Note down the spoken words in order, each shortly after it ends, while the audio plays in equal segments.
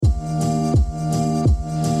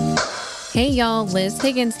Hey y'all, Liz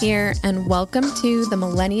Higgins here, and welcome to the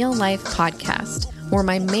Millennial Life Podcast, where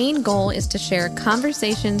my main goal is to share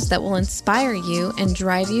conversations that will inspire you and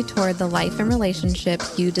drive you toward the life and relationship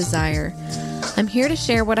you desire. I'm here to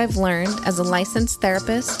share what I've learned as a licensed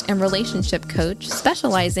therapist and relationship coach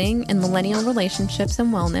specializing in millennial relationships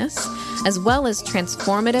and wellness, as well as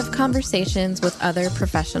transformative conversations with other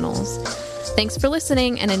professionals. Thanks for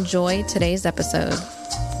listening and enjoy today's episode.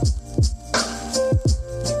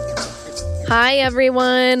 Hi,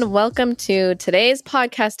 everyone. Welcome to today's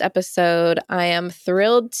podcast episode. I am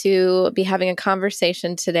thrilled to be having a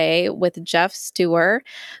conversation today with Geoff Steurer,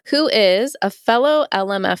 who is a fellow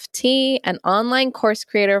LMFT, an online course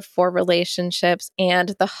creator for relationships, and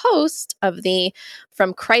the host of the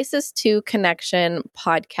From Crisis to Connection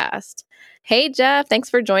podcast. Hey, Geoff. Thanks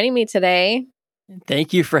for joining me today.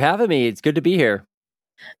 Thank you for having me. It's good to be here.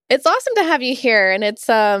 It's awesome to have you here, and it's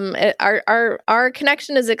our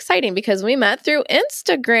connection is exciting because we met through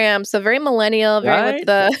Instagram, so very millennial, very Right? with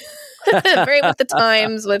the very with the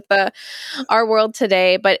times, with our world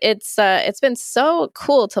today. But it's been so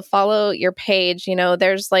cool to follow your page. You know,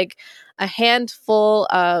 there's like a handful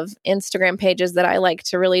of Instagram pages that I like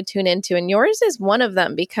to really tune into, and yours is one of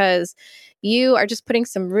them because you are just putting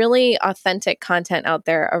some really authentic content out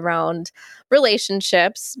there around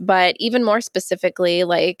relationships, but even more specifically,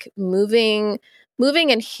 like moving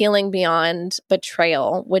and healing beyond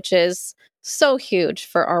betrayal, which is so huge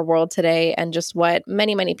for our world today and just what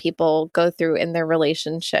many, many people go through in their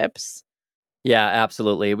relationships. Yeah,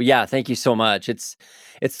 absolutely. Yeah, thank you so much. It's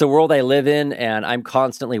the world I live in, and I'm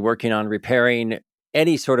constantly working on repairing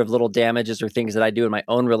any sort of little damages or things that I do in my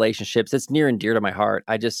own relationships. It's near and dear to my heart.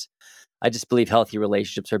 I just believe healthy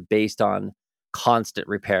relationships are based on constant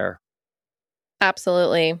repair.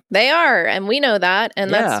 Absolutely. They are. And we know that. And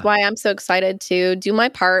Yeah. that's why I'm so excited to do my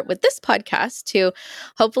part with this podcast to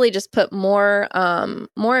hopefully just put more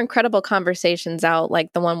incredible conversations out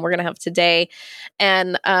like the one we're going to have today.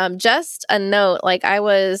 And just a note, like I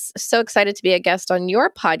was so excited to be a guest on your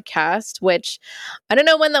podcast, which I don't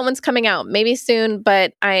know when that one's coming out, maybe soon,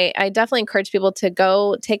 but I definitely encourage people to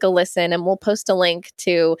go take a listen, and we'll post a link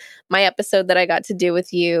to my episode that I got to do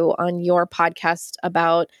with you on your podcast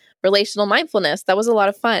about relational mindfulness. That was a lot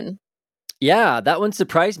of fun. Yeah, that one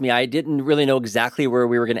surprised me. I didn't really know exactly where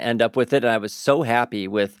we were going to end up with it, and I was so happy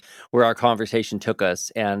with where our conversation took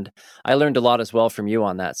us. And I learned a lot as well from you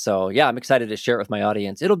on that. So yeah, I'm excited to share it with my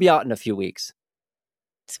audience. It'll be out in a few weeks.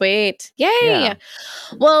 Sweet. Yay. Yeah.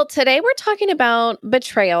 Well, today we're talking about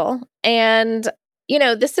betrayal. And, you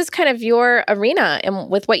know, this is kind of your arena and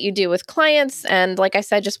with what you do with clients. And like I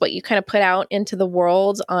said, just what you kind of put out into the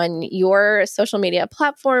world on your social media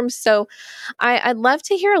platforms. So I'd love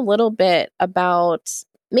to hear a little bit about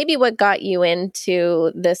maybe what got you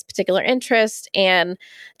into this particular interest and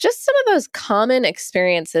just some of those common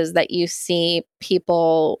experiences that you see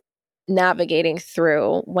people navigating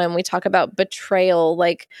through when we talk about betrayal.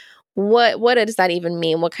 Like what does that even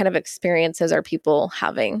mean? What kind of experiences are people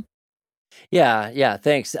having? Yeah,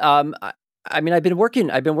 thanks. I mean, I've been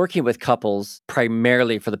working with couples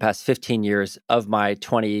primarily for the past 15 years of my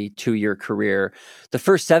 22-year career. The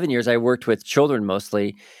first 7 years I worked with children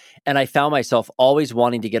mostly, and I found myself always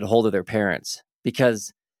wanting to get a hold of their parents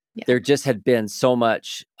because there just had been so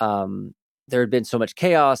much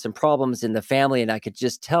chaos and problems in the family, and I could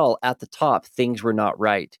just tell at the top things were not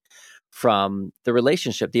right from the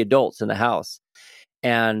relationship, the adults in the house.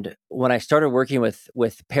 And when I started working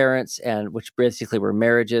with parents, and which basically were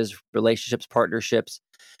marriages, relationships, partnerships,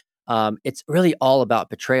 it's really all about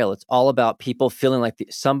betrayal. It's all about people feeling like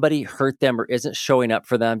somebody hurt them or isn't showing up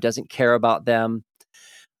for them, doesn't care about them.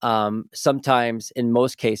 Sometimes, in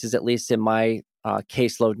most cases, at least in my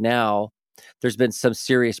caseload now, there's been some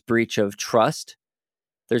serious breach of trust.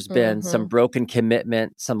 There's been some broken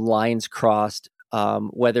commitment, some lines crossed,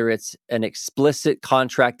 whether it's an explicit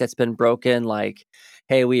contract that's been broken, like,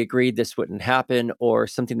 hey, we agreed this wouldn't happen, or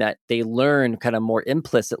something that they learn kind of more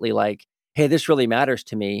implicitly, like, hey, this really matters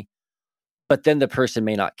to me. But then the person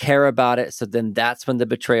may not care about it. So then that's when the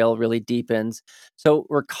betrayal really deepens. So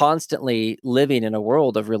we're constantly living in a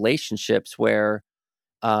world of relationships where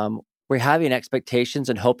we're having expectations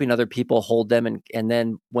and hoping other people hold them. And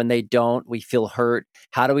then when they don't, we feel hurt.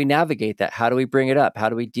 How do we navigate that? How do we bring it up? How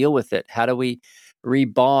do we deal with it? How do we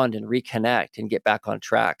rebond and reconnect and get back on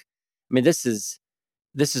track? I mean, this is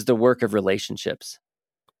the work of relationships.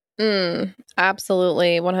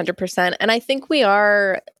 Absolutely, 100%. And I think we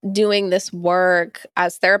are doing this work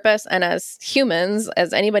as therapists and as humans,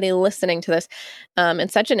 as anybody listening to this, in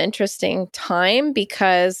such an interesting time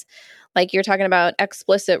because, like you're talking about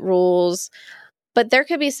explicit rules, But there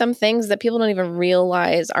could be some things that people don't even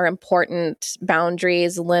realize are important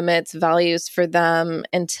boundaries, limits, values for them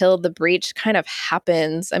until the breach kind of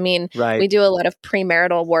happens. I mean, Right. we do a lot of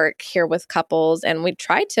premarital work here with couples, and we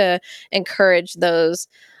try to encourage those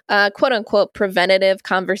quote unquote preventative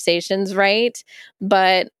conversations, right?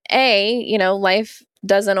 But life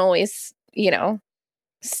doesn't always,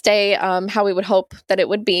 stay how we would hope that it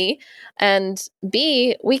would be. And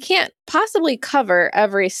B, we can't possibly cover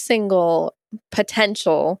every single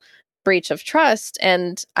potential breach of trust.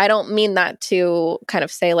 And I don't mean that to kind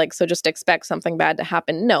of say, like, so just expect something bad to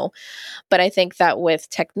happen. No. But I think that with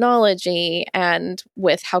technology and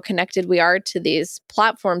with how connected we are to these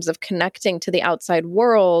platforms of connecting to the outside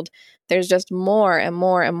world, there's just more and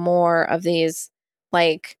more and more of these,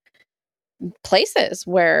 like, places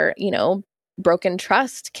where, broken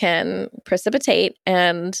trust can precipitate.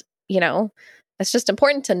 And, it's just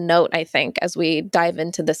important to note, I think, as we dive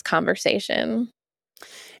into this conversation.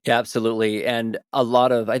 Yeah, absolutely. And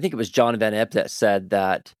I think it was John Van Epp that said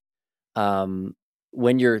that um,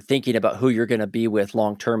 when you're thinking about who you're going to be with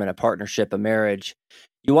long term in a partnership, a marriage,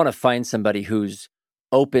 you want to find somebody who's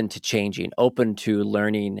open to changing, open to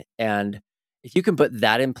learning. And if you can put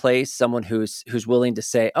that in place, someone who's willing to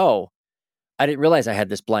say, "Oh, I didn't realize I had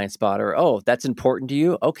this blind spot," or "Oh, that's important to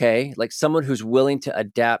you." Okay, like someone who's willing to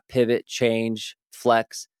adapt, pivot, change,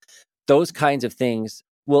 flex, those kinds of things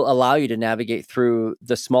will allow you to navigate through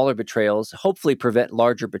the smaller betrayals, hopefully prevent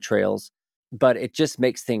larger betrayals. But it just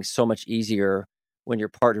makes things so much easier when you're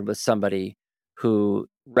partnered with somebody who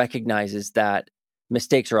recognizes that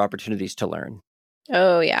mistakes are opportunities to learn.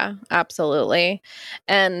 Oh, yeah, absolutely.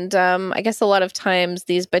 And I guess a lot of times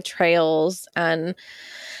these betrayals and,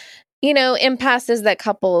 impasses that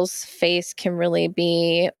couples face can really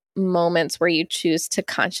be moments where you choose to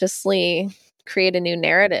consciously create a new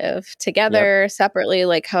narrative Yep. together, separately,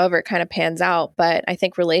 like however it kind of pans out. But I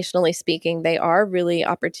think relationally speaking, they are really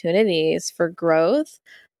opportunities for growth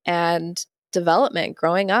and development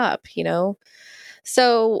growing up.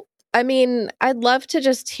 So, I mean, I'd love to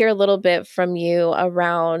just hear a little bit from you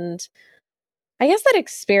around, I guess, that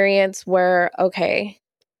experience where, okay,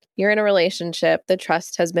 you're in a relationship, the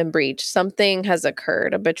trust has been breached, something has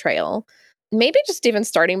occurred, a betrayal. Maybe just even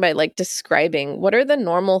starting by like describing what are the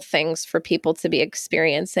normal things for people to be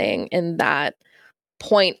experiencing in that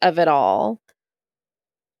point of it all.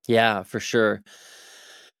 Yeah, for sure.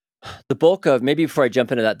 The bulk of maybe before I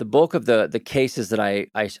jump into that, the bulk of the cases that I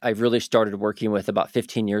really started working with about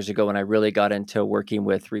 15 years ago when I really got into working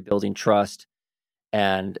with rebuilding trust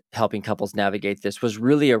and helping couples navigate this was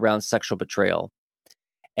really around sexual betrayal.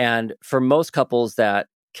 And for most couples that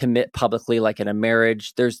commit publicly, like in a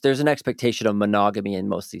marriage, there's an expectation of monogamy in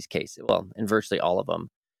most of these cases. Well, in virtually all of them.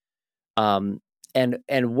 Um, and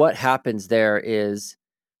what happens there is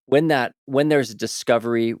when there's a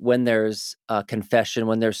discovery, when there's a confession,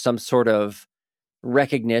 when there's some sort of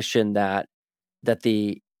recognition that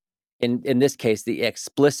the in this case the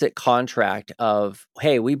explicit contract of,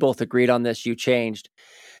 hey, we both agreed on this, you changed,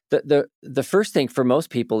 the first thing for most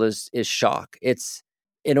people is shock. It's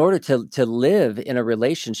in order to live in a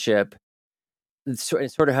relationship and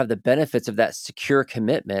sort of have the benefits of that secure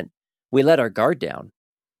commitment, we let our guard down.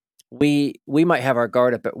 We might have our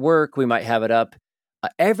guard up at work, we might have it up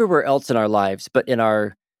everywhere else in our lives, but in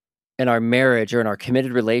our marriage or in our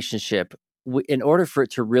committed relationship, in order for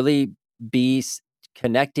it to really be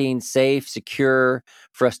connecting, safe, secure,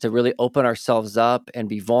 for us to really open ourselves up and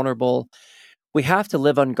be vulnerable, we have to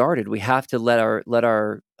live unguarded. We have to let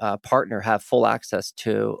our partner have full access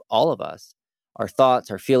to all of us, our thoughts,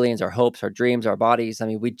 our feelings, our hopes, our dreams, our bodies. I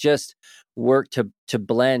mean, we just work to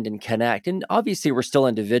blend and connect. And obviously, we're still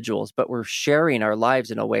individuals, but we're sharing our lives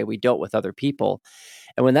in a way we don't with other people.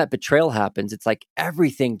 And when that betrayal happens, it's like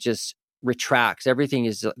everything just retracts. Everything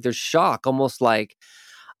is there's shock, almost like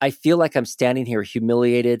I feel like I'm standing here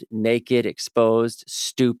humiliated, naked, exposed,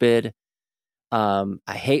 stupid. I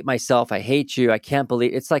hate myself. I hate you. I can't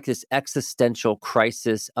believe it's like this existential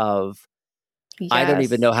crisis of I don't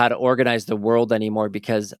even Yes. know how to organize the world anymore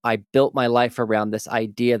because I built my life around this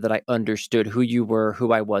idea that I understood who you were,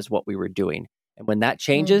 who I was, what we were doing. And when that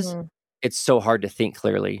changes, Mhm. it's so hard to think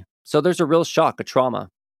clearly. So there's a real shock, a trauma.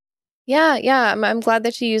 Yeah, yeah. I'm glad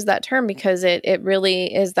that you use that term because it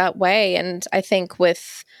really is that way. And I think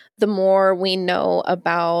with the more we know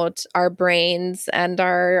about our brains and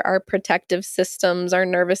our protective systems, our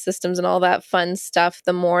nervous systems, and all that fun stuff,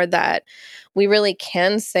 the more that we really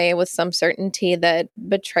can say with some certainty that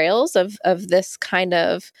betrayals of this kind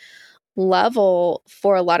of level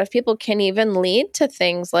for a lot of people can even lead to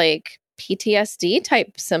things like PTSD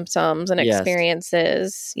type symptoms and Yes.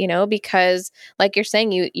 experiences, because like you're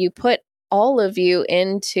saying, you put all of you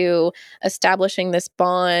into establishing this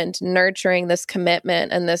bond, nurturing this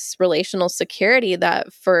commitment and this relational security,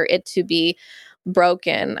 that for it to be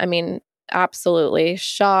broken, I mean, absolutely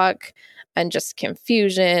shock and just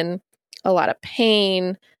confusion, a lot of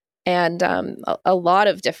pain, and a lot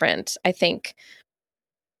of different, I think,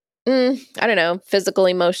 I don't know, physical,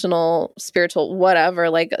 emotional, spiritual, whatever.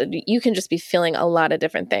 Like you can just be feeling a lot of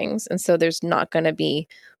different things. And so there's not going to be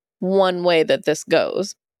one way that this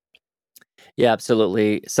goes. Yeah,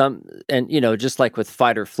 absolutely. And just like with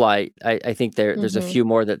fight or flight, I think there's a Hmm. few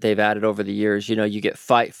more that they've added over the years. You get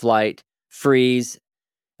fight, flight, freeze,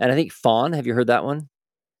 and I think fawn. Have you heard that one?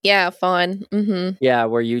 Yeah, fawn. Hmm. Yeah,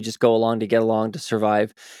 where you just go along to get along to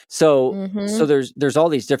survive. So Hmm. there's all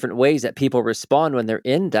these different ways that people respond when they're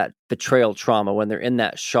in that betrayal trauma, when they're in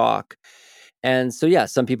that shock. And so yeah,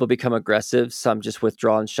 some people become aggressive, some just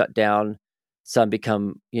withdraw and shut down, some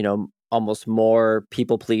become, almost more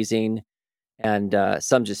people pleasing, and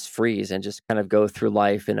some just freeze and just kind of go through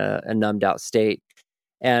life in a numbed out state.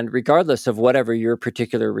 And regardless of whatever your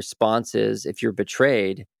particular response is, if you're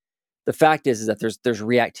betrayed, the fact is that there's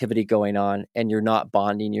reactivity going on, and you're not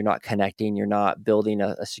bonding, you're not connecting, you're not building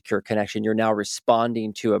a secure connection. You're now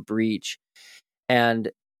responding to a breach,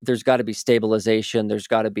 and there's got to be stabilization, there's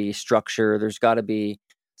got to be structure, there's got to be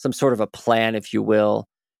some sort of a plan, if you will,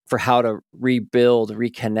 for how to rebuild,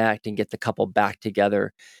 reconnect, and get the couple back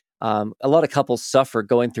together. A lot of couples suffer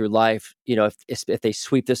going through life, if they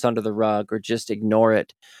sweep this under the rug or just ignore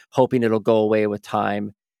it, hoping it'll go away with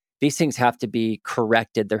time. These things have to be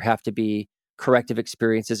corrected. There have to be corrective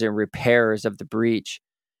experiences and repairs of the breach,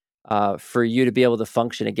 for you to be able to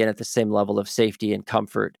function again at the same level of safety and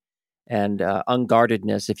comfort and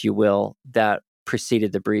unguardedness, if you will, that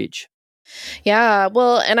preceded the breach. Yeah,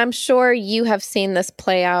 well, and I'm sure you have seen this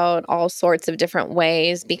play out all sorts of different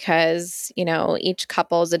ways because, each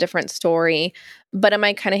couple is a different story. But am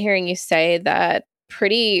I kind of hearing you say that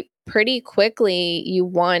pretty quickly you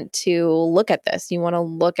want to look at this? You want to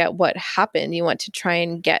look at what happened. You want to try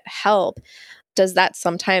and get help. Does that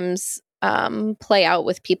sometimes play out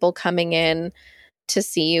with people coming in to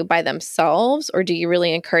see you by themselves, or do you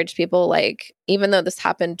really encourage people, like, even though this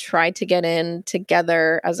happened, try to get in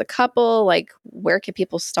together as a couple? Like, where can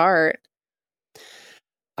people start?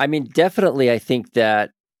 I mean, definitely, I think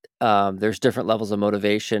that there's different levels of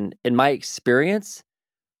motivation. In my experience,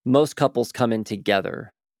 most couples come in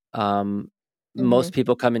together. Um, Hmm. Most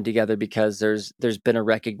people come in together because there's been a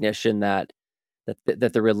recognition that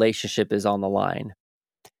the relationship is on the line,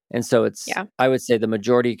 and so Yeah. I would say the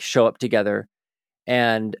majority show up together.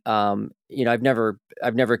 And I've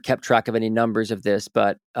never kept track of any numbers of this,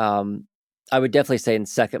 but I would definitely say in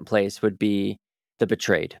second place would be the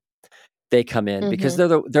betrayed. They come in because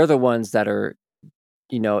Hmm. they're the ones that are,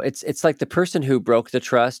 it's like the person who broke the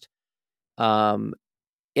trust, um,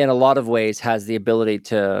 in a lot of ways has the ability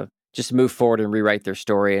to just move forward and rewrite their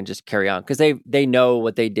story and just carry on because they know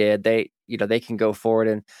what they did. They can go forward.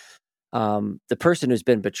 And the person who's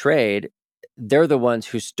been betrayed, they're the ones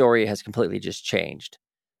whose story has completely just changed.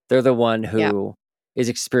 They're the one Yeah. who is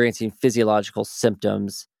experiencing physiological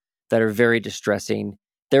symptoms that are very distressing.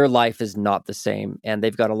 Their life is not the same, and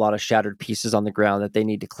they've got a lot of shattered pieces on the ground that they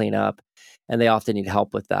need to clean up, and they often need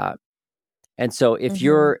help with that. And so Hmm. if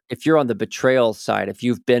you're on the betrayal side, if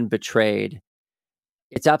you've been betrayed,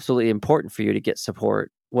 it's absolutely important for you to get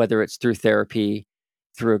support, whether it's through therapy,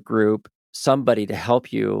 through a group, somebody to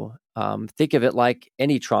help you. Think of it like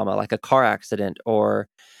any trauma, like a car accident or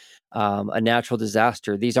a natural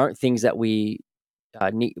disaster. These aren't things that we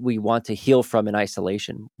want to heal from in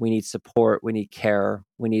isolation. We need support. We need care.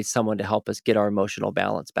 We need someone to help us get our emotional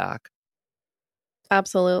balance back.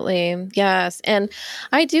 Absolutely. Yes. And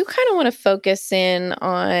I do kind of want to focus in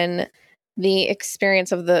on the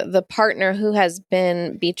experience of the partner who has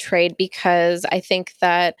been betrayed, because I think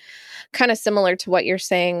that, kind of similar to what you're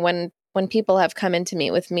saying, when people have come in to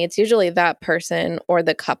meet with me, it's usually that person or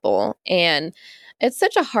the couple. And it's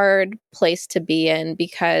such a hard place to be in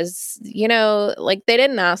because, like, they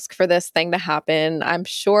didn't ask for this thing to happen. I'm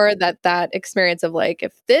sure that experience of, like,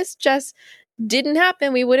 if this just didn't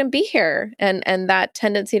happen, we wouldn't be here. And that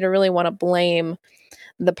tendency to really want to blame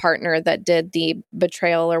the partner that did the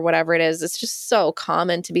betrayal or whatever it is, it's just so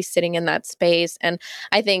common to be sitting in that space. And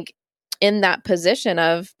I think in that position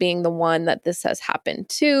of being the one that this has happened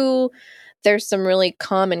to, there's some really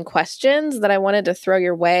common questions that I wanted to throw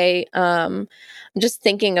your way. Just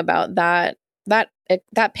thinking about that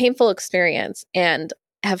painful experience, and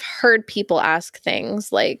have heard people ask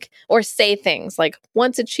things like, or say things like,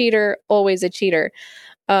 once a cheater, always a cheater.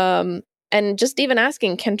 Um, and just even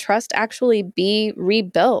asking, can trust actually be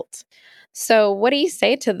rebuilt? So, what do you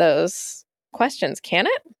say to those questions? Can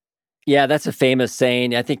it? Yeah, that's a famous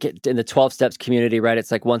saying. I think in the 12 steps community, right?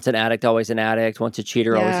 It's like once an addict, always an addict, once a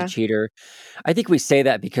cheater, always a Yeah. cheater. I think we say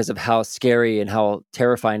that because of how scary and how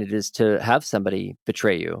terrifying it is to have somebody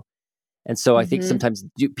betray you. And so I think Hmm. sometimes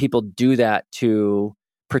people do that to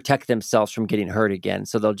protect themselves from getting hurt again.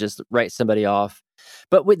 So they'll just write somebody off.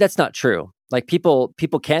 But that's not true. Like people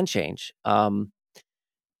can change.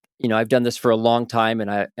 I've done this for a long time,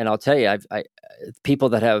 and I'll tell you, people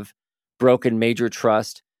that have broken major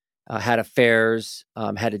trust, had affairs,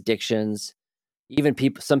 had addictions, even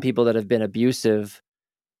some people that have been abusive,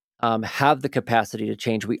 have the capacity to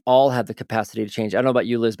change. We all have the capacity to change. I don't know about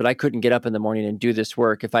you, Liz, but I couldn't get up in the morning and do this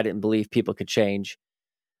work if I didn't believe people could change.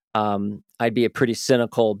 I'd be a pretty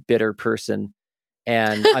cynical, bitter person,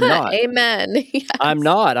 and I'm not. Amen. I'm Yes.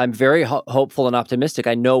 not. I'm very hopeful and optimistic.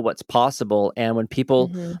 I know what's possible, and when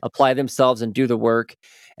people Hmm. apply themselves and do the work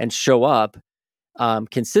and show up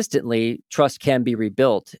consistently, trust can be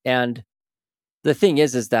rebuilt. And the thing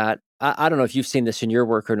is that I don't know if you've seen this in your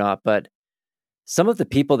work or not, but some of the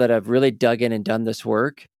people that have really dug in and done this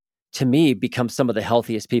work, to me, become some of the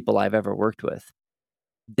healthiest people I've ever worked with.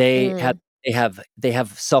 They have Mm. they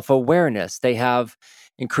have self-awareness, they have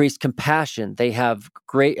increased compassion, they have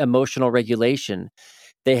great emotional regulation,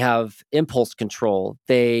 they have impulse control,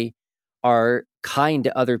 they are kind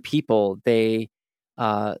to other people,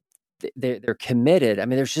 uh they're committed. I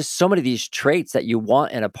mean, there's just so many of these traits that you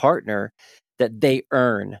want in a partner that they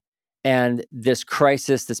earn. And this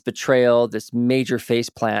crisis, this betrayal, this major face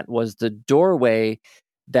plant was the doorway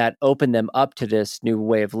that opened them up to this new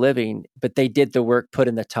way of living. But they did the work, put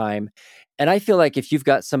in the time. And I feel like if you've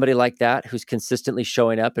got somebody like that who's consistently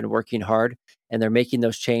showing up and working hard and they're making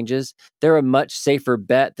those changes, they're a much safer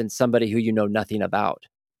bet than somebody who you know nothing about.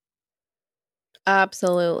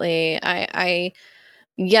 Absolutely.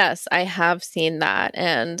 Yes, I have seen that,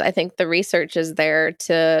 and I think the research is there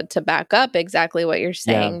to back up exactly what you're Yeah.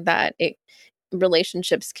 saying, that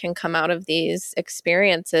relationships can come out of these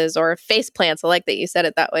experiences, or face plants. I like that you said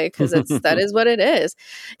it that way, because that is what it is.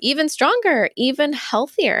 Even stronger, even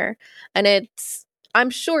healthier. And I'm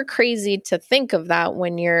sure, crazy to think of that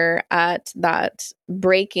when you're at that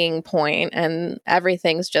breaking point and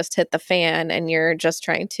everything's just hit the fan and you're just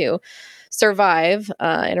trying to survive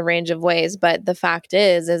in a range of ways. But the fact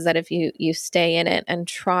is that if you stay in it and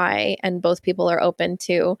try, and both people are open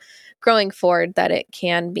to growing forward, that it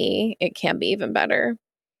can be even better.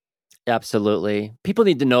 Absolutely. People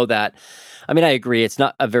need to know that. I mean, I agree. It's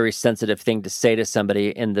not a very sensitive thing to say to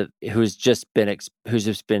somebody who's just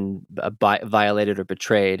been violated or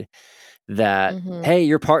betrayed, that, Hmm. hey,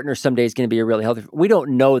 your partner someday is going to be a really healthy. We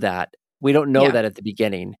don't know that. We don't know Yeah. that at the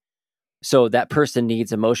beginning. So that person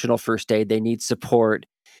needs emotional first aid. They need support.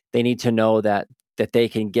 They need to know that they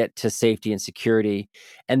can get to safety and security.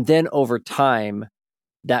 And then over time,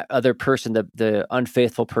 that other person, the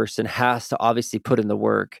unfaithful person, has to obviously put in the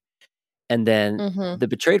work, and then Hmm. the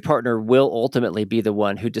betrayed partner will ultimately be the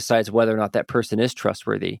one who decides whether or not that person is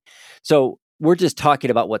trustworthy. So we're just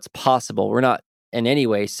talking about what's possible. We're not in any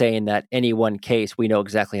way saying that any one case we know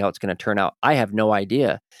exactly how it's going to turn out. I have no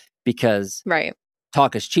idea, because Right.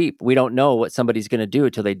 talk is cheap. We don't know what somebody's going to do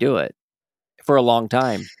until they do it for a long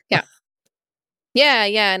time. Yeah. Yeah,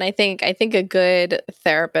 yeah, and I think a good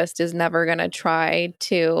therapist is never going to try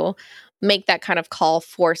to make that kind of call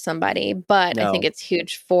for somebody, but I think No. it's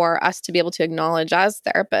huge for us to be able to acknowledge as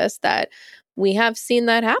therapists that we have seen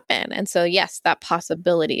that happen. And so yes, that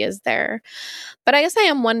possibility is there. But I guess I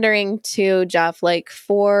am wondering too, Geoff, like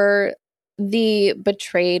for the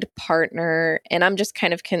betrayed partner, and I'm just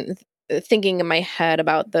kind of thinking in my head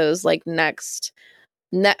about those like next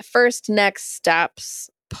steps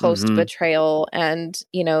post Mhm. betrayal, and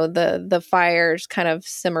the fires kind of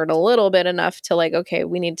simmered a little bit enough to, like, okay,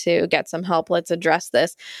 we need to get some help, let's address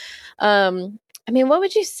this. I mean, what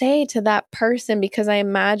would you say to that person? Because I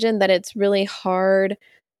imagine that it's really hard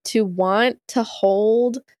to want to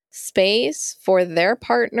hold space for their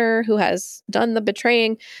partner who has done the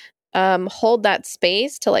betraying, hold that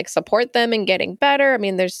space to like support them in getting better. I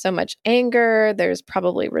mean, there's so much anger, there's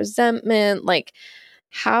probably resentment. Like,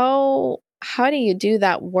 how do you do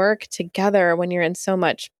that work together when you're in so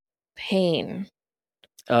much pain?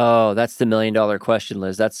 Oh, that's the $1,000,000 question,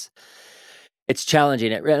 Liz. It's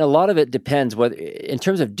challenging. And a lot of it depends whether, in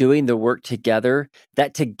terms of doing the work together,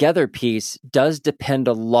 that together piece does depend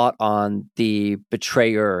a lot on the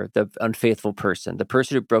betrayer, the unfaithful person, the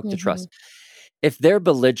person who broke the Mhm. trust. If they're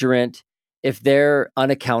belligerent, if they're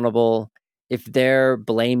unaccountable, if they're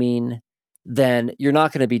blaming, then you're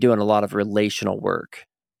not going to be doing a lot of relational work.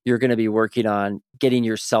 you're going to be working on getting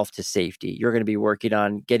yourself to safety. You're going to be working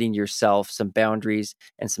on getting yourself some boundaries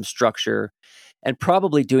and some structure, and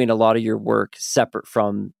probably doing a lot of your work separate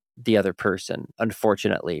from the other person,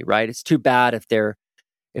 unfortunately, right? It's too bad if they're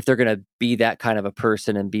going to be that kind of a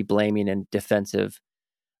person and be blaming and defensive.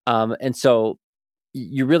 And so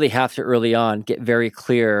you really have to early on get very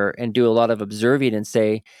clear and do a lot of observing and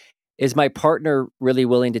say, is my partner really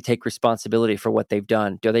willing to take responsibility for what they've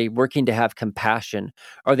done? Are they working to have compassion?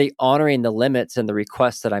 Are they honoring the limits and the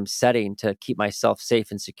requests that I'm setting to keep myself safe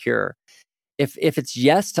and secure? If it's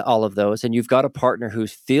yes to all of those, and you've got a partner who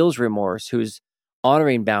feels remorse, who's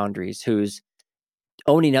honoring boundaries, who's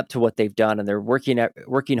owning up to what they've done, and they're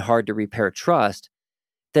working hard to repair trust,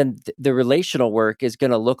 then the relational work is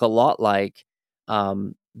going to look a lot like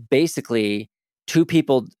basically two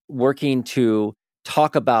people working to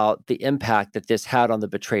talk about the impact that this had on the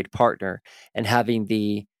betrayed partner, and having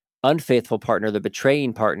the unfaithful partner, the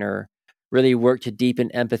betraying partner, really work to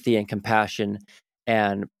deepen empathy and compassion,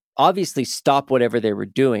 and obviously stop whatever they were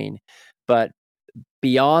doing. But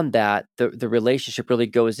beyond that, the relationship really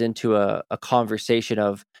goes into a conversation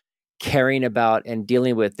of caring about and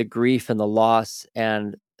dealing with the grief and the loss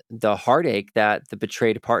and the heartache that the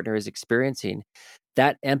betrayed partner is experiencing.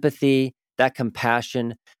 That empathy, that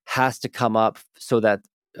compassion has to come up so that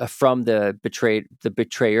from the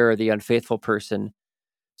betrayer, the unfaithful person,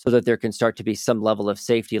 so that there can start to be some level of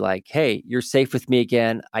safety, like, hey, you're safe with me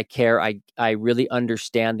again. I care. I really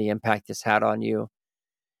understand the impact this had on you.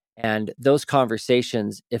 And those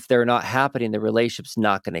conversations, if they're not happening, the relationship's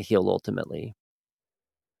not going to heal ultimately.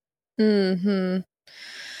 Hmm.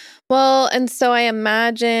 Well, and so I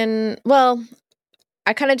imagine, well,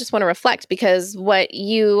 I kind of just want to reflect because what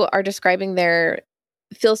you are describing there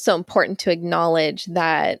feels so important to acknowledge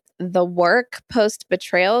that the work post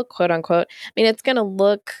betrayal, quote unquote, I mean, it's going to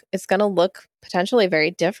look potentially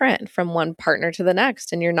very different from one partner to the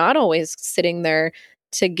next. And you're not always sitting there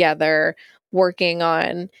together working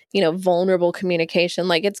on, vulnerable communication.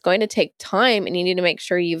 Like, it's going to take time, and you need to make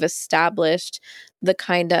sure you've established the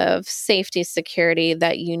kind of safety, security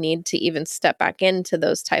that you need to even step back into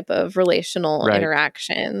those type of relational Right.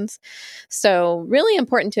 interactions. So really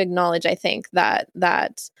important to acknowledge, I think,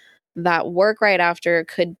 that work right after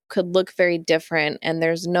could look very different, and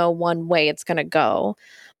there's no one way it's going to go.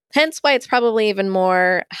 Hence why it's probably even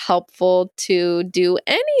more helpful to do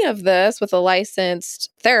any of this with a licensed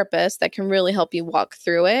therapist that can really help you walk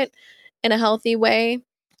through it in a healthy way.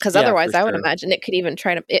 Because Yeah, for otherwise, I would sure. imagine it could even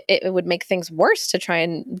it would make things worse to try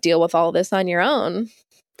and deal with all this on your own.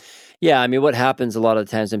 Yeah, I mean, what happens a lot of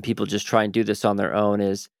the times when people just try and do this on their own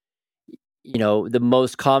is, the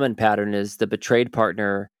most common pattern is the betrayed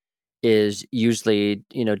partner is usually,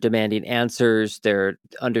 demanding answers. They're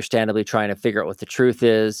understandably trying to figure out what the truth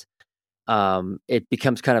is. It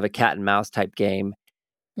becomes kind of a cat and mouse type game.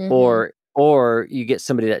 Mm-hmm. Or you get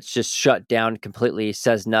somebody that's just shut down completely,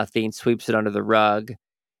 says nothing, sweeps it under the rug,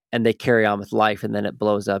 and they carry on with life, and then it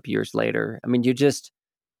blows up years later. I mean,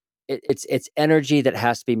 it's energy that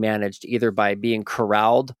has to be managed either by being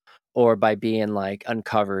corralled or by being like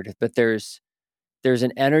uncovered. But there's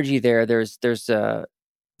an energy there. There's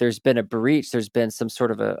been a breach. There's been some sort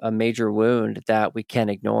of a major wound that we can't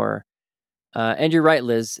ignore. And you're right,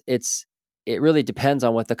 Liz. It really depends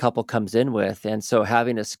on what the couple comes in with, and so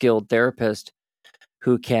having a skilled therapist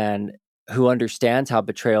who can who understands how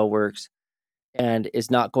betrayal works and is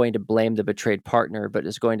not going to blame the betrayed partner, but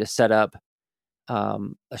is going to set up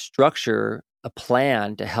a structure, a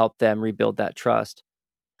plan to help them rebuild that trust.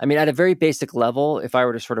 I mean, at a very basic level, if I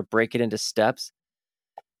were to sort of break it into steps,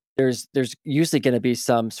 there's usually going to be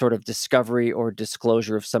some sort of discovery or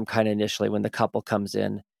disclosure of some kind initially when the couple comes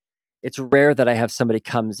in. It's rare that I have somebody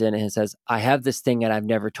comes in and says, "I have this thing and I've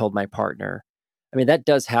never told my partner." I mean, that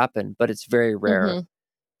does happen, but it's very rare. Mm-hmm.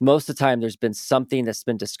 Most of the time, there's been something that's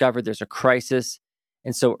been discovered. There's a crisis,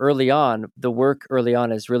 and so the work early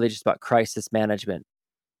on is really just about crisis management.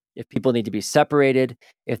 If people need to be separated,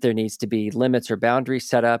 if there needs to be limits or boundaries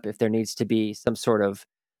set up, if there needs to be some sort of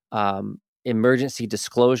emergency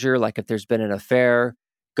disclosure, like if there's been an affair,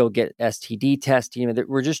 go get STD testing.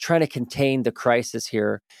 We're just trying to contain the crisis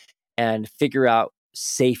here and figure out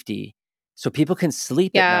safety so people can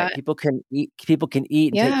sleep at Yeah. night. People can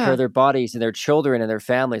eat and take care Yeah. of their bodies and their children and their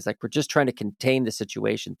families. Like, we're just trying to contain the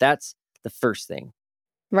situation. That's the first thing.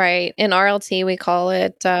 Right. In RLT, we call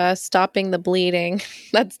it stopping the bleeding.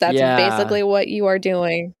 That's Yeah. basically what you are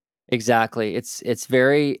doing. Exactly. It's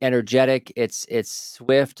very energetic. It's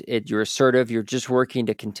swift. You're assertive. You're just working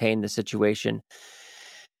to contain the situation.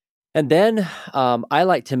 And then I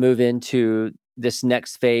like to move into this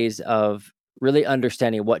next phase of really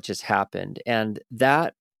understanding what just happened, and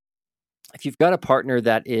that if you've got a partner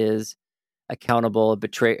that is accountable,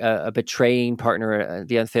 a betraying partner,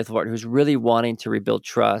 the unfaithful partner who's really wanting to rebuild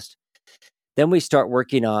trust, then we start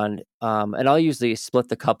working on, and I'll usually split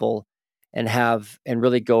the couple and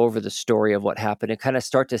really go over the story of what happened and kind of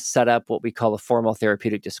start to set up what we call a formal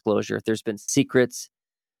therapeutic disclosure. If there's been secrets,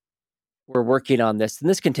 we're working on this, and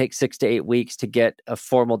this can take 6 to 8 weeks to get a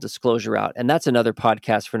formal disclosure out. And that's another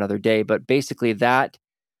podcast for another day. But basically that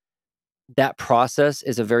process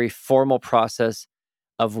is a very formal process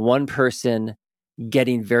of one person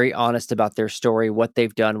getting very honest about their story, what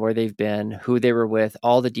they've done, where they've been, who they were with,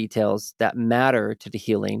 all the details that matter to the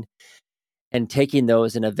healing, and taking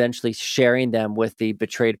those and eventually sharing them with the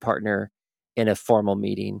betrayed partner in a formal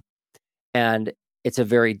meeting. And it's a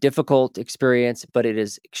very difficult experience, but it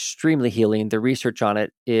is extremely healing. The research on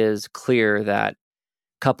it is clear that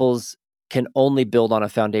couples can only build on a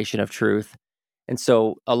foundation of truth. And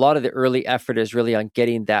so a lot of the early effort is really on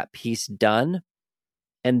getting that piece done.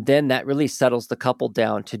 And then that really settles the couple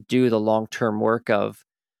down to do the long-term work of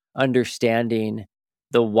understanding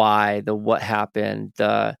the why, the what happened,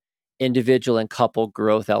 the individual and couple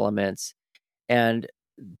growth elements. And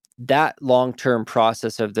that long-term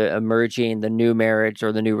process of the emerging, the new marriage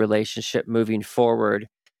or the new relationship moving forward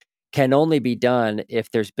can only be done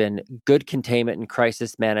if there's been good containment and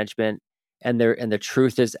crisis management, and the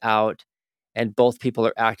truth is out, and both people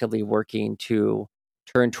are actively working to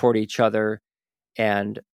turn toward each other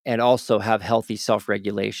and also have healthy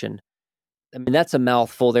self-regulation. I mean, that's a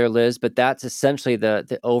mouthful there, Liz, but that's essentially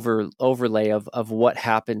the overlay of what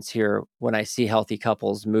happens here when I see healthy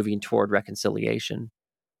couples moving toward reconciliation.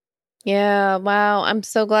 Yeah, wow. I'm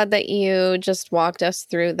so glad that you just walked us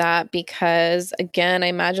through that because, again, I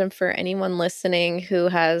imagine for anyone listening who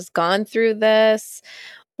has gone through this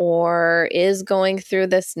or is going through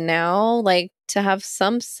this now, like to have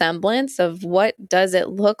some semblance of what does it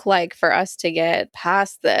look like for us to get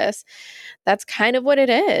past this. That's kind of what it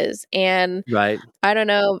is. And Right. I don't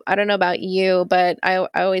know about you, but I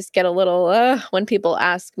always get a little when people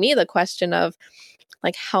ask me the question of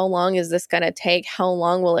like, how long is this going to take? How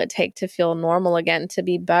long will it take to feel normal again, to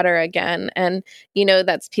be better again? And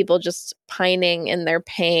that's people just pining in their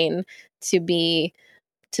pain to be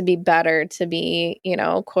better, to be,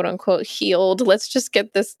 quote unquote healed. Let's just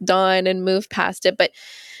get this done and move past it. But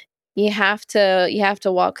you have to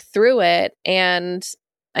walk through it. And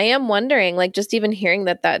I am wondering, like, just even hearing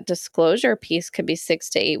that disclosure piece could be 6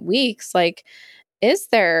 to 8 weeks, like, is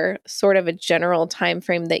there sort of a general time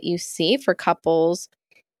frame that you see for couples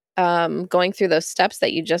going through those steps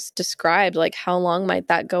that you just described? Like, how long might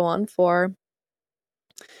that go on for?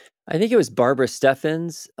 I think it was Barbara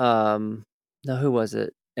Steffens. No, who was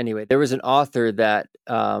it? Anyway, there was an author that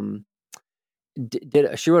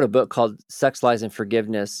she wrote a book called Sex, Lies, and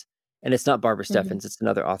Forgiveness. And it's not Barbara Mhm. Steffens, it's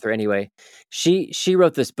another author. Anyway, she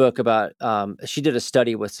wrote this book about, she did a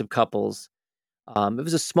study with some couples. It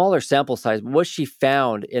was a smaller sample size, but what she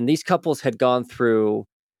found, and these couples had gone through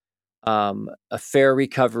affair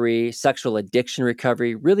recovery, sexual addiction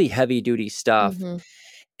recovery, really heavy duty stuff. Mhm.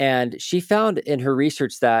 And she found in her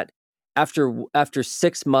research that after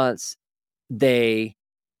 6 months, they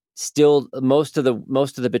still most of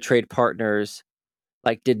the betrayed partners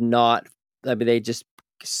like did not. I mean, they just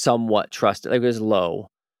somewhat trusted. Like, it was low.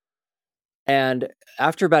 And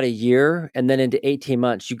after about a year, and then into 18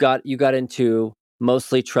 months, you got into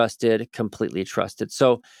mostly trusted, completely trusted.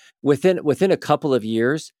 So within a couple of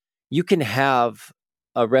years, you can have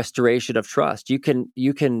a restoration of trust. You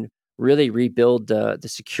can really rebuild the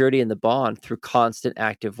security and the bond through constant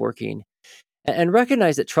active working. And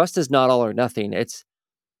recognize that trust is not all or nothing. It's,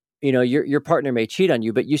 your partner may cheat on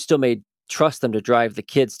you, but you still may trust them to drive the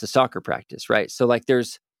kids to soccer practice, right? So like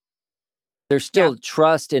there's Yeah. still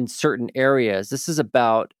trust in certain areas. This is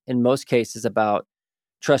about, in most cases, about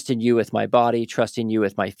trusting you with my body, trusting you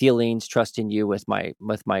with my feelings, trusting you with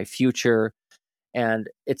my future. And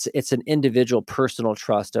it's an individual personal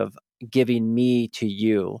trust of giving me to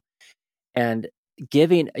you. And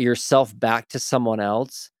giving yourself back to someone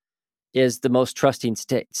else is the most trusting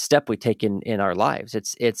step we take in our lives.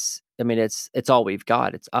 It's all we've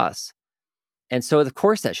got. It's us. And so, of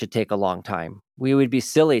course, that should take a long time. We would be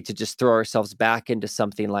silly to just throw ourselves back into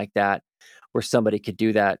something like that, where somebody could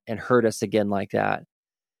do that and hurt us again like that.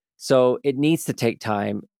 So it needs to take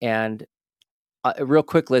time. And real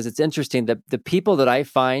quick, Liz, it's interesting that the people that I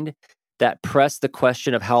find that press the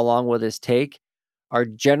question of how long will this take are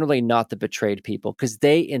generally not the betrayed people, because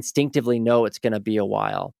they instinctively know it's going to be a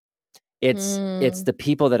while. It's Mm. the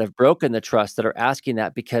people that have broken the trust that are asking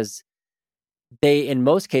that, because they, in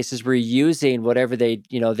most cases, were using whatever they,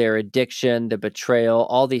 their addiction, the betrayal,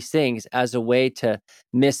 all these things as a way to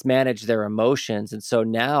mismanage their emotions. And so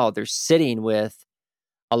now they're sitting with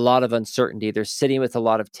a lot of uncertainty. They're sitting with a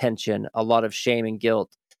lot of tension, a lot of shame and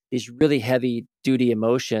guilt, these really heavy duty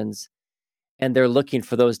emotions. And they're looking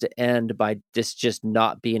for those to end by this just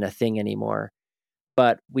not being a thing anymore.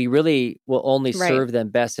 But we really will only Right. serve them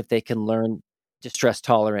best if they can learn distress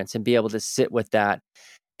tolerance and be able to sit with that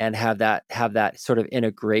and have that sort of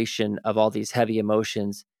integration of all these heavy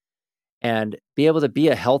emotions and be able to be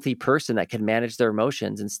a healthy person that can manage their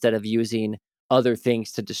emotions instead of using other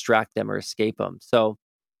things to distract them or escape them. So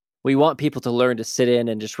we want people to learn to sit in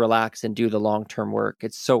and just relax and do the long-term work.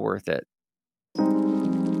 It's so worth it.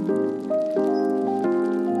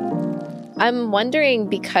 I'm wondering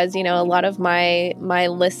because, a lot of my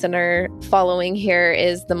listener following here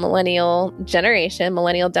is the millennial generation,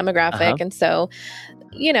 millennial demographic. Uh-huh. And so,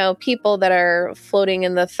 people that are floating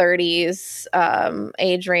in the 30s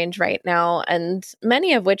age range right now, and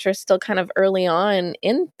many of which are still kind of early on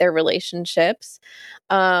in their relationships.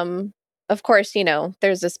 Of course,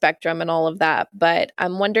 there's a spectrum and all of that, but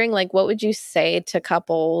I'm wondering, like, what would you say to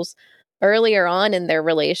couples earlier on in their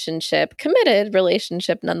relationship, committed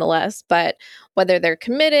relationship nonetheless, but whether they're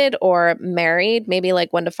committed or married, maybe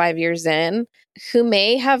like 1 to 5 years in, who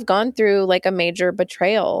may have gone through like a major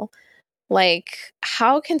betrayal? Like,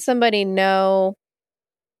 how can somebody know?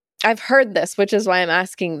 I've heard this, which is why I'm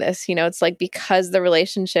asking this. It's like because the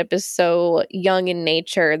relationship is so young in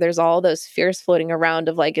nature, there's all those fears floating around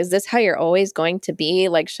of like, is this how you're always going to be?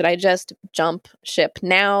 Like, should I just jump ship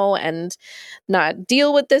now and not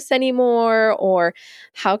deal with this anymore? Or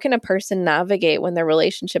how can a person navigate when their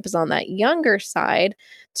relationship is on that younger side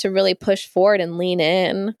to really push forward and lean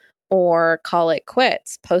in or call it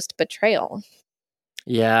quits post betrayal?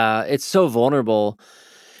 Yeah, it's so vulnerable.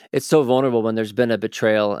 It's so vulnerable when there's been a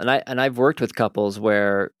betrayal. And I've worked with couples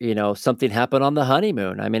where, something happened on the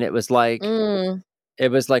honeymoon. I mean, Mm,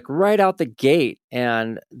 it was like right out the gate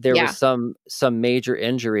and there was yeah. some major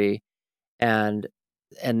injury and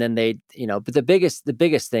then they, but the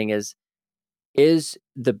biggest thing is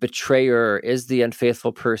the betrayer, is the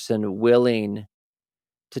unfaithful person willing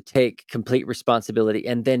to take complete responsibility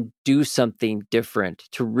and then do something different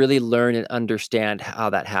to really learn and understand how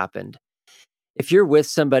that happened. If you're with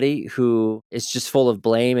somebody who is just full of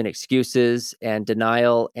blame and excuses and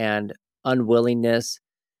denial and unwillingness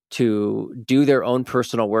to do their own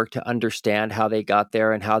personal work to understand how they got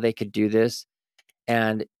there and how they could do this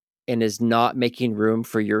and is not making room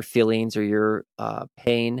for your feelings or your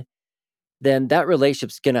pain, then that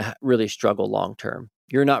relationship's going to really struggle long term.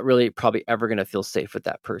 You're not really probably ever going to feel safe with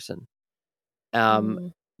that person. Um,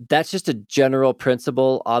 Mm, that's just a general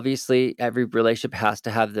principle. Obviously, every relationship has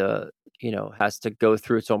to have has to go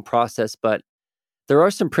through its own process, but there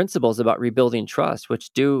are some principles about rebuilding trust,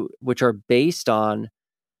 which are based on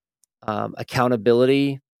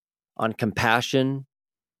accountability, on compassion,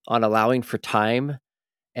 on allowing for time,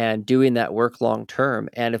 and doing that work long term.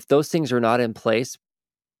 And if those things are not in place,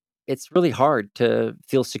 it's really hard to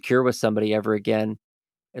feel secure with somebody ever again.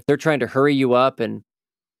 If they're trying to hurry you up and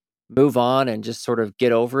move on and just sort of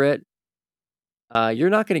get over it, you're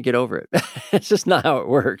not going to get over it. It's just not how it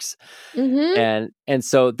works. mm-hmm. And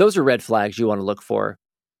so those are red flags you want to look for.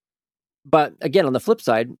 But again, on the flip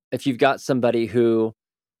side, if you've got somebody who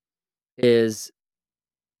is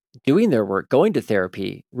doing their work, going to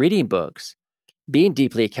therapy, reading books, being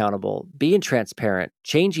deeply accountable, being transparent,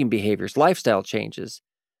 changing behaviors, lifestyle changes,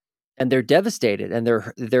 and they're devastated and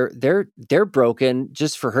they're broken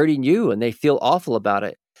just for hurting you and they feel awful about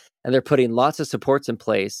it and they're putting lots of supports in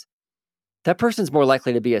place, that person's more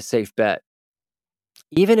likely to be a safe bet.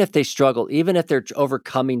 Even if they struggle, even if they're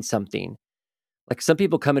overcoming something. Like some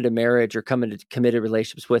people come into marriage or come into committed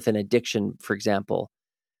relationships with an addiction, for example.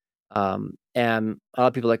 And a lot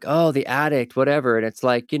of people are like, oh, the addict, whatever. And it's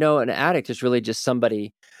like, an addict is really just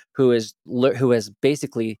somebody who has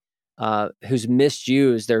basically who's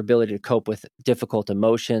misused their ability to cope with difficult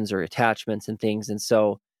emotions or attachments and things. And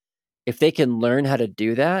so if they can learn how to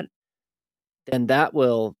do that, then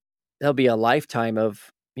there'll be a lifetime of,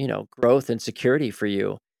 growth and security for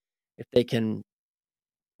you if they can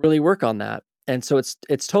really work on that. And so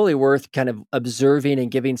it's totally worth kind of observing and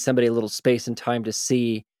giving somebody a little space and time to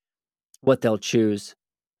see what they'll choose.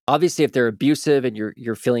 Obviously, if they're abusive and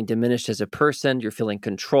you're feeling diminished as a person, you're feeling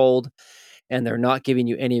controlled, and they're not giving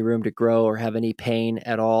you any room to grow or have any pain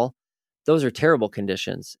at all, those are terrible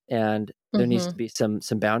conditions. And there needs Mm-hmm. to be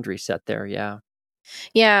some boundaries set there. Yeah.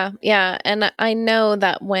 Yeah, yeah. And I know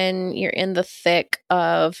that when you're in the thick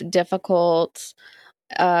of difficult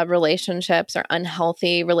relationships or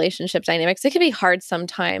unhealthy relationship dynamics, it can be hard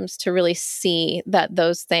sometimes to really see that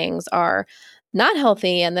those things are not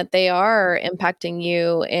healthy and that they are impacting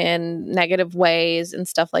you in negative ways and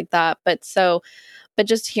stuff like that. But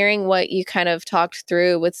just hearing what you kind of talked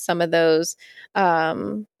through with some of those,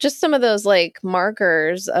 just some of those like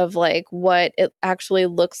markers of like what it actually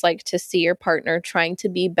looks like to see your partner trying to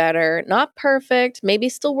be better, not perfect, maybe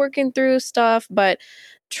still working through stuff, but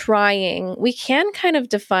trying. We can kind of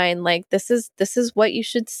define like this is what you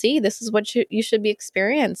should see, this is what you should be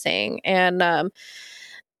experiencing, and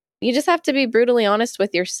you just have to be brutally honest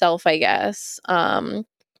with yourself, I guess.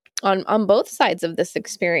 On both sides of this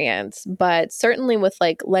experience, but certainly with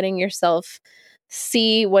like letting yourself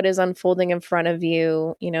see what is unfolding in front of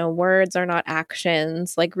you. You know, words are not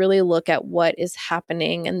actions. Like really look at what is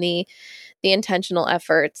happening and the intentional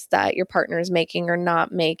efforts that your partner is making or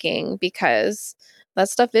not making, because that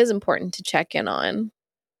stuff is important to check in on.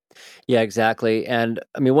 Yeah, exactly. And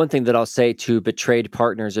I mean, one thing that I'll say to betrayed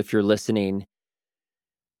partners, if you're listening,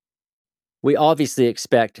 we obviously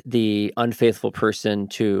expect the unfaithful person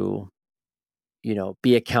to,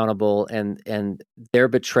 be accountable, and their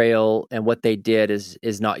betrayal and what they did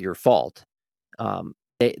is not your fault.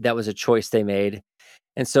 That was a choice they made.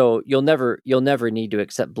 And so you'll never need to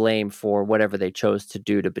accept blame for whatever they chose to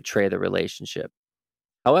do to betray the relationship.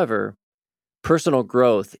 However, personal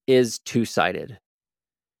growth is two-sided.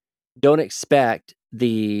 Don't expect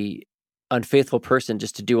the unfaithful person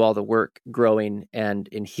just to do all the work growing and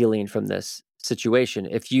in healing from this situation.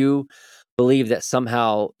 If you believe that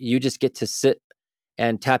somehow you just get to sit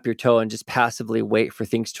and tap your toe and just passively wait for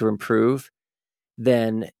things to improve,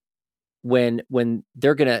 then when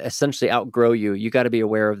they're going to essentially outgrow you, you got to be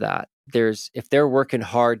aware of that. If they're working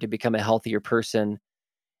hard to become a healthier person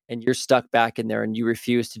and you're stuck back in there and you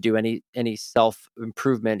refuse to do any self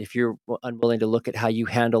improvement, if you're unwilling to look at how you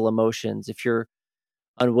handle emotions, if you're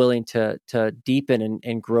unwilling to deepen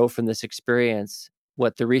and grow from this experience,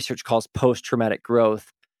 what the research calls post traumatic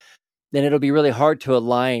growth, then it'll be really hard to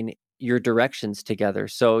align your directions together.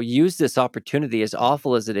 So use this opportunity, as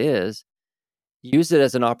awful as it is, use it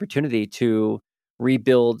as an opportunity to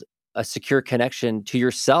rebuild a secure connection to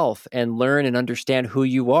yourself and learn and understand who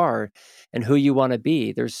you are and who you want to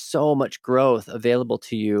be. There's so much growth available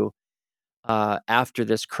to you after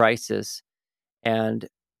this crisis. And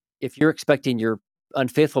if you're expecting your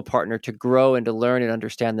unfaithful partner to grow and to learn and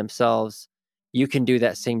understand themselves, you can do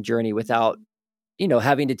that same journey without,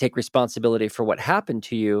 having to take responsibility for what happened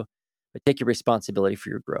to you, but take your responsibility for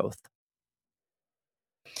your growth.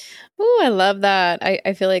 Ooh, I love that.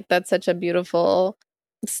 I feel like that's such a beautiful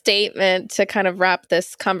statement to kind of wrap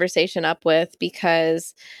this conversation up with,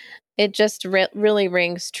 because it just really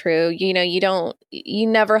rings true. You know, you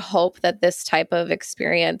never hope that this type of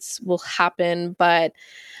experience will happen, but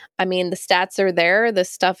I mean, the stats are there.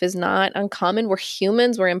 This stuff is not uncommon. We're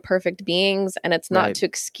humans, we're imperfect beings, and it's not Right. to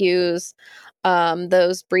excuse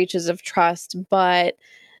those breaches of trust, but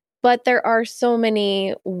there are so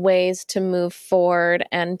many ways to move forward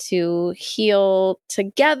and to heal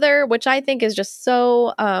together, which I think is just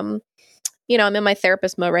so, I'm in my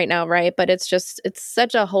therapist mode right now, right? But it's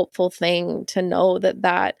such a hopeful thing to know that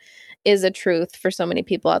that is a truth for so many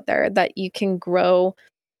people out there, that you can grow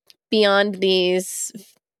beyond these,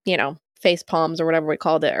 face palms or whatever we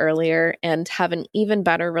called it earlier, and have an even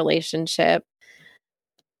better relationship,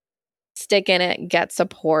 stick in it, get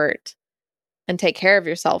support, and take care of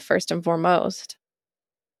yourself first and foremost.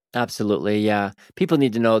 Absolutely. Yeah. People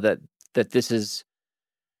need to know that this is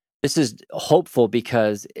hopeful,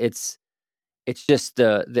 because it's just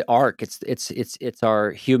the arc. It's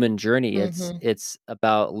our human journey. It's Hmm. it's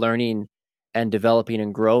about learning and developing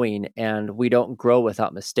and growing, and we don't grow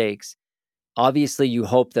without mistakes. Obviously, you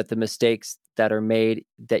hope that the mistakes that are made,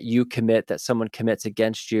 that you commit, that someone commits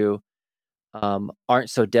against you, aren't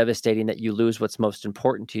so devastating that you lose what's most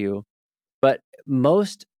important to you. But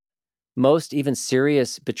most even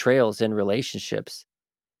serious betrayals in relationships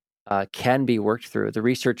can be worked through. The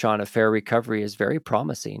research on affair recovery is very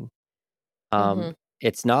promising. Hmm.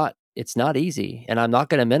 It's not easy, and I'm not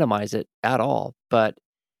going to minimize it at all, but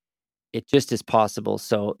it just is possible.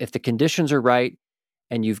 So if the conditions are right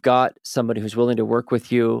and you've got somebody who's willing to work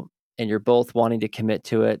with you and you're both wanting to commit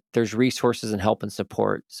to it, there's resources and help and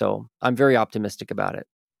support. So I'm very optimistic about it.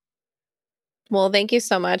 Well, thank you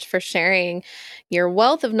so much for sharing your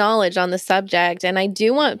wealth of knowledge on the subject. And I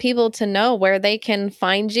do want people to know where they can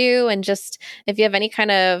find you, and just if you have any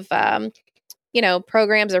kind of,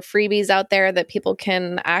 programs or freebies out there that people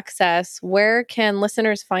can access, where can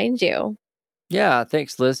listeners find you? Yeah,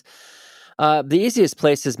 thanks, Liz. The easiest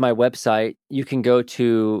place is my website. You can go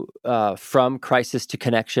to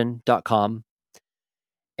fromcrisistoconnection.com.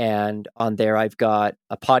 And on there, I've got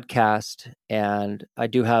a podcast, and I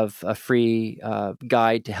do have a free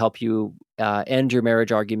guide to help you end your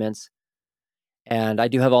marriage arguments. And I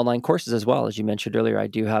do have online courses as well. As you mentioned earlier, I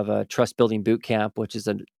do have a trust building boot camp, which is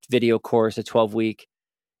a video course, a 12-week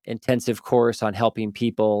intensive course on helping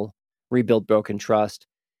people rebuild broken trust.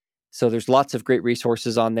 So there's lots of great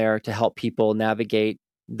resources on there to help people navigate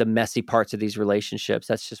the messy parts of these relationships.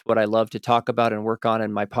 That's just what I love to talk about and work on.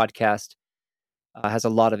 And my podcast has a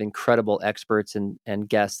lot of incredible experts and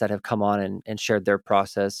guests that have come on and shared their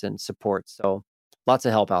process and support. So lots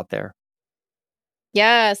of help out there.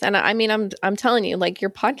 Yes. And I mean, I'm telling you, like,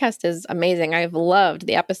 your podcast is amazing. I've loved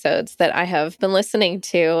the episodes that I have been listening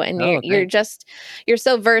to, and you're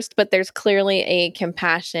so versed, but there's clearly a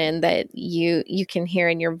compassion that you can hear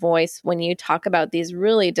in your voice when you talk about these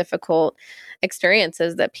really difficult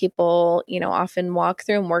experiences that people, often walk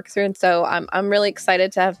through and work through. And so I'm really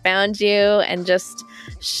excited to have found you and just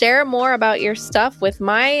share more about your stuff with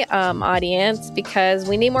my audience, because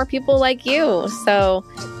we need more people like you. So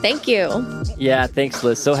thank you. Yeah, thanks,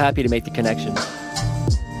 Liz. So happy to make the connection.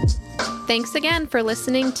 Thanks again for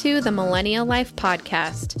listening to the Millennial Life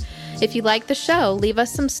Podcast. If you like the show, leave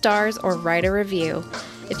us some stars or write a review.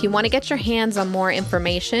 If you want to get your hands on more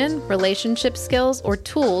information, relationship skills, or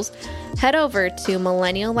tools, head over to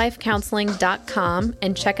millenniallifecounseling.com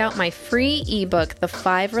and check out my free ebook, The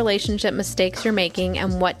 5 Relationship Mistakes You're Making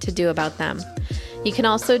and What to Do About Them. You can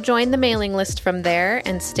also join the mailing list from there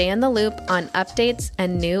and stay in the loop on updates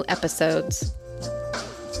and new episodes.